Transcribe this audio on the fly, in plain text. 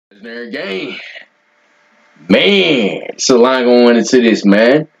Their game. Man, it's a lot going into this,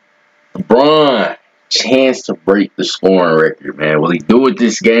 man. LeBron, chance to break the scoring record, man. Will he do it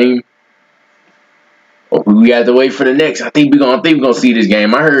this game? Or we have to wait for the next? I think we're gonna see this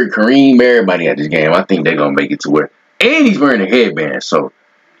game. I heard Kareem, everybody at this game. I think they're gonna make it to where, and he's wearing a headband, so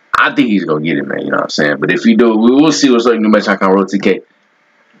I think he's gonna get it, man. You know what I'm saying? But if he do, we'll see what's like. New much I can roll TK.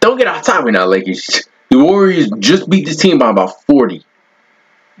 Don't get off topic now, Lakers. The Warriors just beat this team by about 40.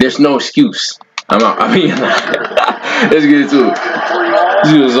 There's no excuse. I'm out. I mean, let's get into it.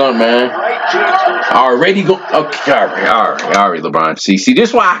 Let's get on, man. Already go. Okay, all right, LeBron. See,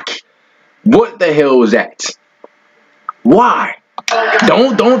 this why. What the hell was that? Why?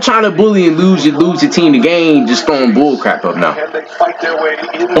 Don't try to bully and lose your team the game. Just throwing bull crap up now.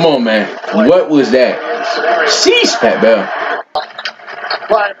 Come on, man. What was that? Sheesh, Pat Bell.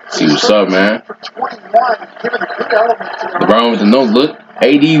 See what's up, man. LeBron with the no look.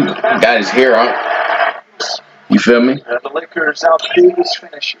 AD got his hair out. You feel me? The LAKERS out Davis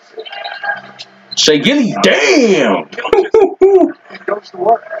finishes it. Shea Gilly, damn! He goes to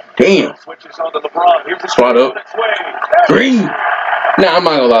work. Damn. Switches on to LeBron. Here's the spot up. Green. Nah, I'm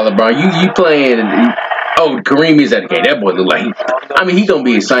not gonna lie, LeBron. You playing? Oh, Kareem is at the game. That boy look like he gonna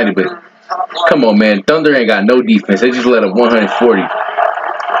be excited, but come on, man. Thunder ain't got no defense. They just let up 140.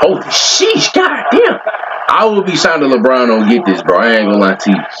 Holy sheesh, god damn. I will be signed to LeBron on get this, bro. I ain't gonna lie to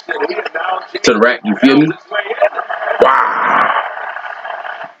you. To the rack, you feel me? Wow.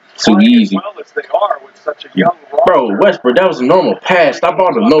 Too easy. Bro, Westbrook, that was a normal pass. Stop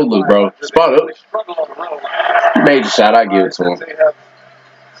all the no-look, bro. Spot up. He made the shot. I give it to him.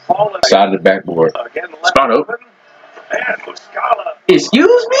 Side of the backboard. Spot up.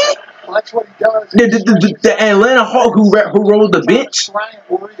 Excuse me? That's what he does. The Atlanta Hawk who rolled the bench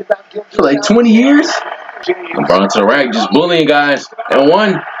for like 20 years? LeBron to the rack, just bullying guys. And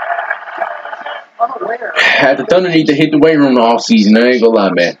one. Had the Thunder need to hit the weight room the offseason. I ain't gonna lie,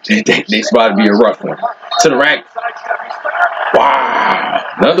 man. They about to be a rough one. To the rack. Wow.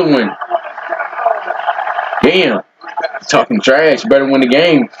 Another one. Damn. Talking trash. Better win the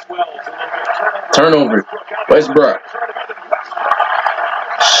game. Turnover. Westbrook.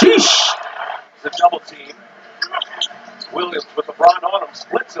 Sheesh. The double team. Williams with LeBron on him.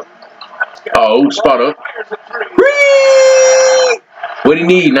 Splits him. Oh, spot up. What do you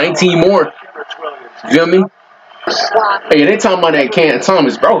need? 19 more. You feel me? Hey, they talking about that Cam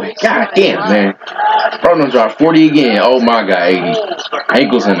Thomas, bro. God damn, man. Bro, done dropped 40 again. Oh, my God, 80.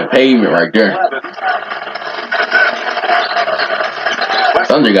 Ankles on the pavement right there.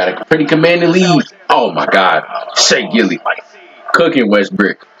 Thunder got a pretty commanding lead. Oh, my God. Shea Gilly. Cooking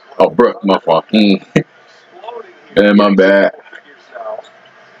Westbrook. Oh, Brook, my fault. Yeah, my bad.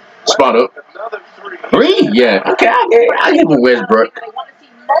 Spot up. 3? Yeah. Okay, I give him Westbrook.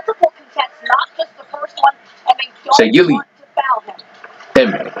 Shea Gilly. That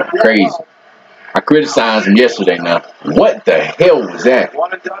man crazy. I criticized him yesterday now. What the hell was that?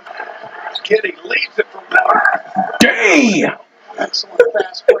 Damn! Excellent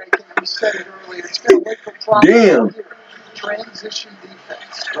fast break. We said it earlier. He's going to wait for proper transition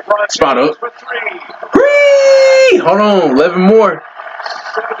defense. Spot up. 3! Hold on. 11 more.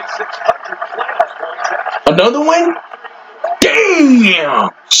 7,600 playoff points. Another one?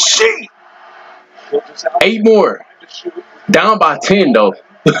 Damn! Shit! 8 more. Down by 10, though.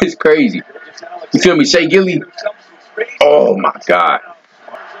 It's crazy. You feel me? Shea Gilly. Oh, my God.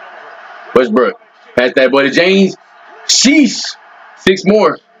 Westbrook. Pass that boy to James. Sheesh. 6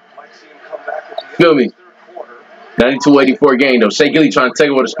 more. Feel me? 92-84 game, though. Shea Gilly trying to take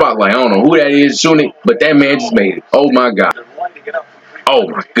over the spotlight. I don't know who that is shooting it, but that man just made it. Oh, my God. Oh,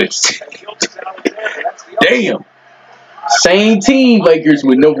 my goodness. Damn. Same team, Lakers,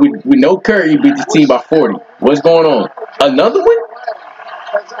 with no Curry, beat the team by 40. What's going on? Another one?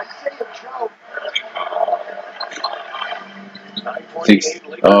 Six.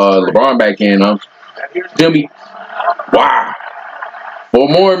 LeBron back in, Feel me? Wow. 4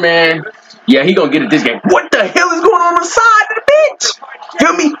 more, man. Yeah, he gonna get it this game. What the hell is going on the side of the bench?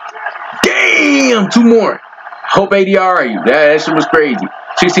 Feel me? Damn. 2 more. Hope AD alright. That shit was crazy.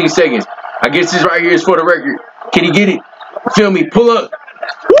 16 seconds. I guess this right here is for the record. Can he get it? Feel me? Pull up.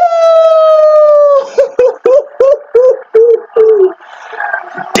 Woo!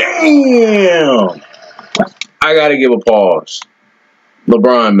 Damn. I gotta give a pause.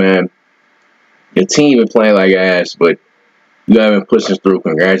 LeBron, man. Your team been playing like ass, but you haven't pushed us through.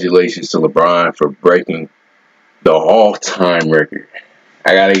 Congratulations to LeBron for breaking the all-time record.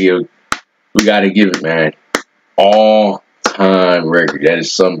 We gotta give it, man. All-time record. That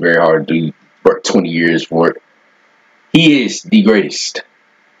is something very hard to do. Work 20 years for it. He is the greatest.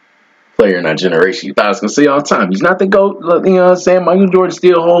 player in our generation. You thought I was going to say all the time. He's not the GOAT. You know what I'm saying? Michael Jordan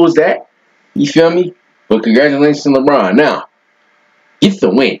still holds that. You feel me? But congratulations to LeBron. Now, get the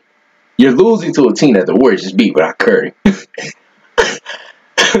win. You're losing to a team that the Warriors just beat without Curry.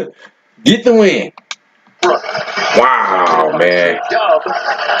 Get the win. Wow, man.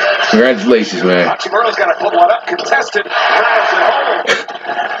 Congratulations, man.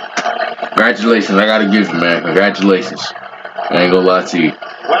 Congratulations. I got to give you, man. Congratulations. I ain't going to lie to you.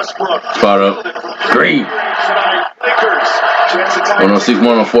 Spot up. Green. 106,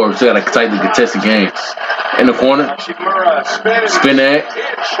 104. We still got a tightly contested game. In the corner. Spin that.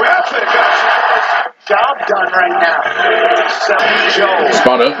 Job done right now.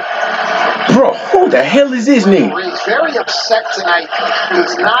 Spot up. Bro, who the hell is this nigga? He's very upset tonight.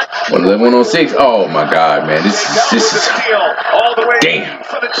 He's not. 111, 106. Oh my God, man. This is damn.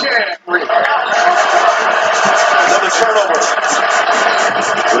 For the champ. Another turnover.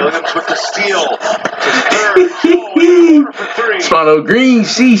 Williams with the steal. Spot up. Green.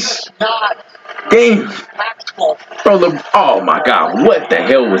 Sheesh. Damn. Bro, oh my God, what the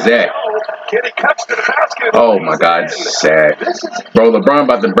hell was that? Oh my God, this is sad. Bro, LeBron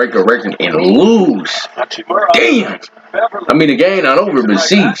about to break a record and lose. Damn. I mean, the game not over, but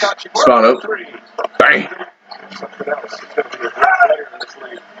sheesh. Spot up. Bang.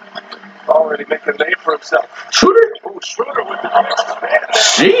 Already making a name for himself. Shooter? Oh, Schroeder with the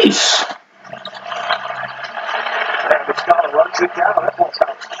sheesh. And the scholar runs it down. That ball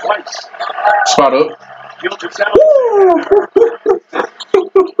bounced twice. Spot up. Gilder's out.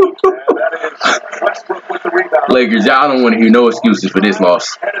 That is Westbrook with the rebound. Lakers, y'all don't want to hear no excuses for this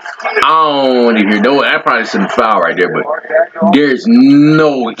loss. I don't want to hear no. I probably shouldn't foul right there, but there's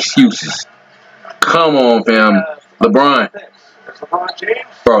no excuses. Come on, fam. LeBron.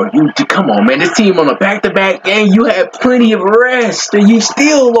 Bro, you come on, man. This team on a back-to-back game, you had plenty of rest, and you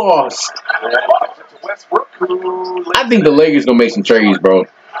still lost. I think the Lakers gonna make some trades, bro.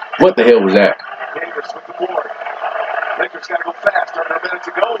 What the hell was that?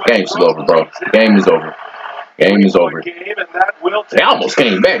 Game's over, bro. Game is over. Game is over. They almost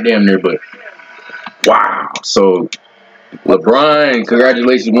came back damn near, but wow. So LeBron,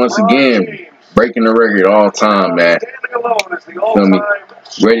 congratulations once again, breaking the record all time, man. Feel me?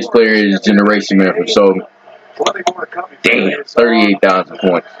 Greatest player of his generation, man. For so damn, 38,000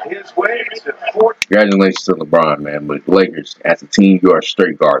 points. Congratulations to LeBron, man. But the Lakers, as a team, you are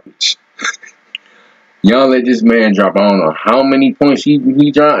straight garbage. Y'all let this man drop. I don't know how many points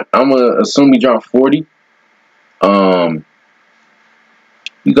he dropped. I'm gonna assume he dropped 40.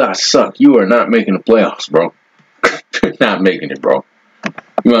 You guys suck. You are not making the playoffs, bro. You're not making it, bro.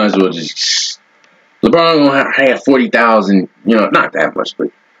 You might as well just. LeBron gonna have 40,000. You know, not that much,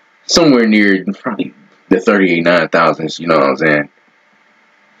 but somewhere near probably the 38,900. You know what I'm saying?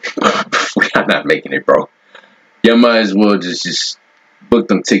 We're not making it, bro. You might as well just book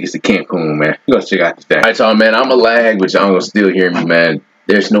them tickets to Cancun, man. You gotta check out this thing. All right, y'all, man. I'm a lag, but y'all gonna still hear me, man.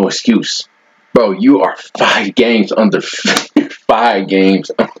 There's no excuse. Bro, you are 5 games under 5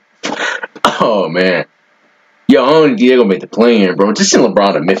 games. Oh, man. Yo, I don't think they're going to make the play-in, bro. Just send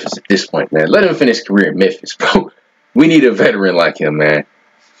LeBron to Memphis at this point, man. Let him finish his career in Memphis, bro. We need a veteran like him, man.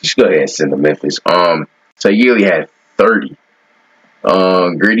 Just go ahead and send him to Memphis. So Yearly had 30.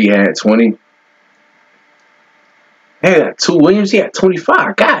 Gritty had 20. Hey, 2 Williams, he had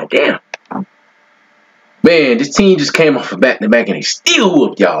 25. God damn. Man, this team just came off a back-to-back and they still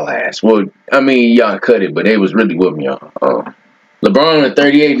whooped y'all ass. Well, I mean, y'all cut it, but they was really whooping y'all. LeBron at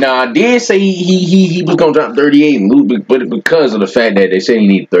 38. Now, I did say he was going to drop 38 and lose, but because of the fact that they said he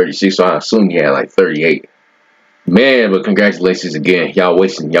needed 36, so I assume he had like 38. Man, but congratulations again. Y'all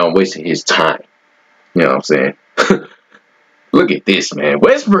wasting his time. You know what I'm saying? Look at this, man.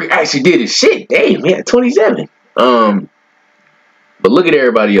 Westbrook actually did his shit. Damn, he had 27. But look at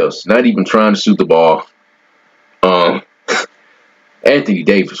everybody else. Not even trying to shoot the ball. Anthony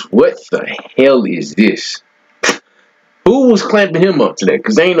Davis, what the hell is this? Who was clamping him up today?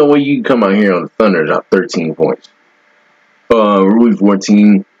 Because there ain't no way you can come out here on the Thunder and drop 13 points. Rui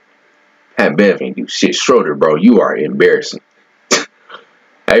 14. Pat Bev ain't do shit. Schroeder, bro, you are embarrassing.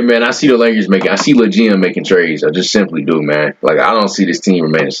 Hey, man, I see the Lakers I see LeGM making trades. I just simply do, man. Like, I don't see this team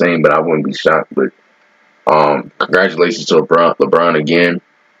remain the same, but I wouldn't be shocked. But congratulations to LeBron again.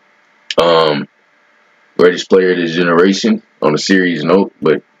 Greatest player of this generation on a serious note,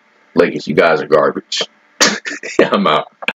 but Lakers, you guys are garbage. I'm out.